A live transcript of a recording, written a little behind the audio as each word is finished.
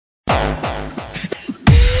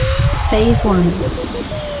Phase 1.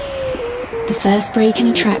 The first break in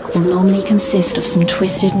a track will normally consist of some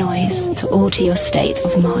twisted noise to alter your state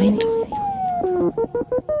of mind.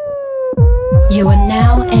 You are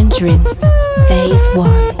now entering Phase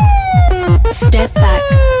 1. Step back.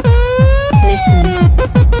 Listen.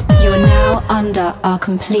 You are now under our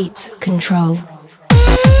complete control.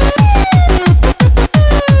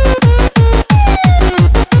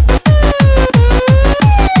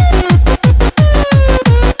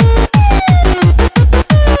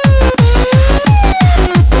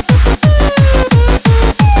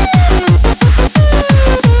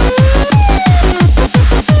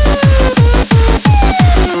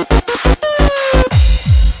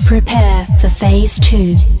 Prepare for Phase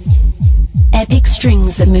 2. Epic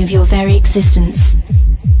strings that move your very existence.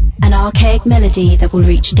 An archaic melody that will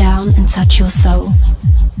reach down and touch your soul.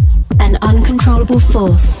 An uncontrollable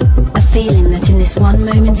force, a feeling that in this one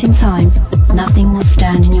moment in time, nothing will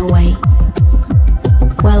stand in your way.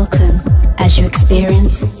 Welcome as you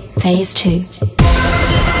experience Phase 2.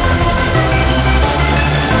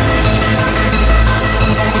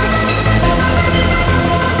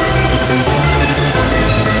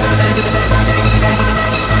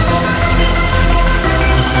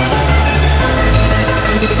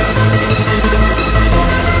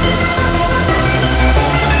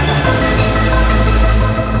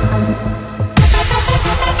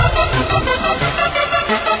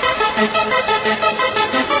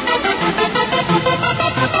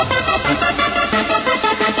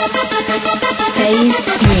 Phase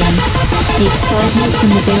 3. The excitement from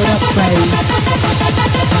the build-up grows.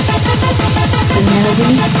 The melody,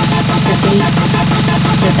 the beat,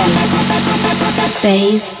 the bass.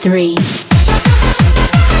 Phase 3.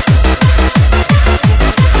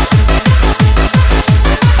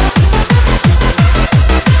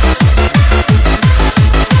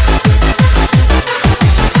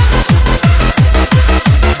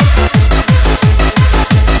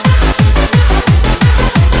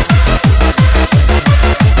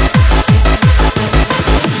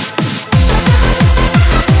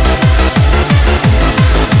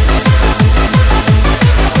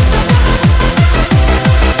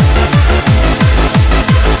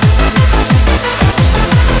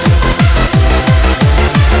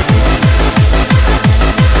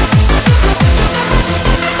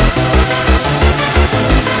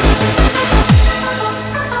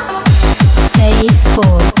 Phase 4.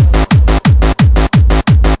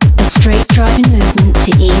 A straight driving movement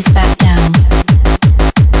to ease back down.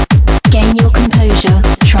 Gain your composure,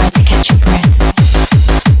 try to catch your breath.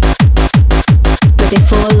 But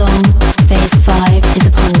before long, Phase 5 is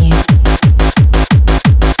upon you.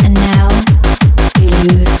 And now, you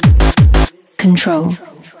lose control.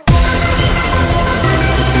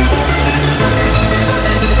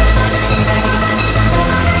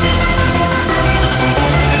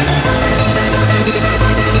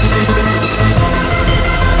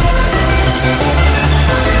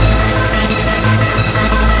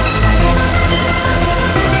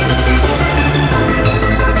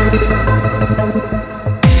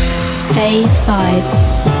 Phase 5.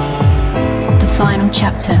 The final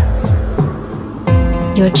chapter.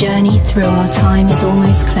 Your journey through our time is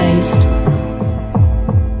almost closed.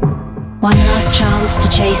 One last chance to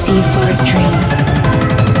chase the euphoric dream.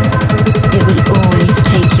 It will always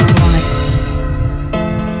take your life.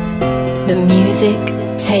 The music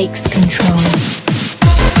takes control.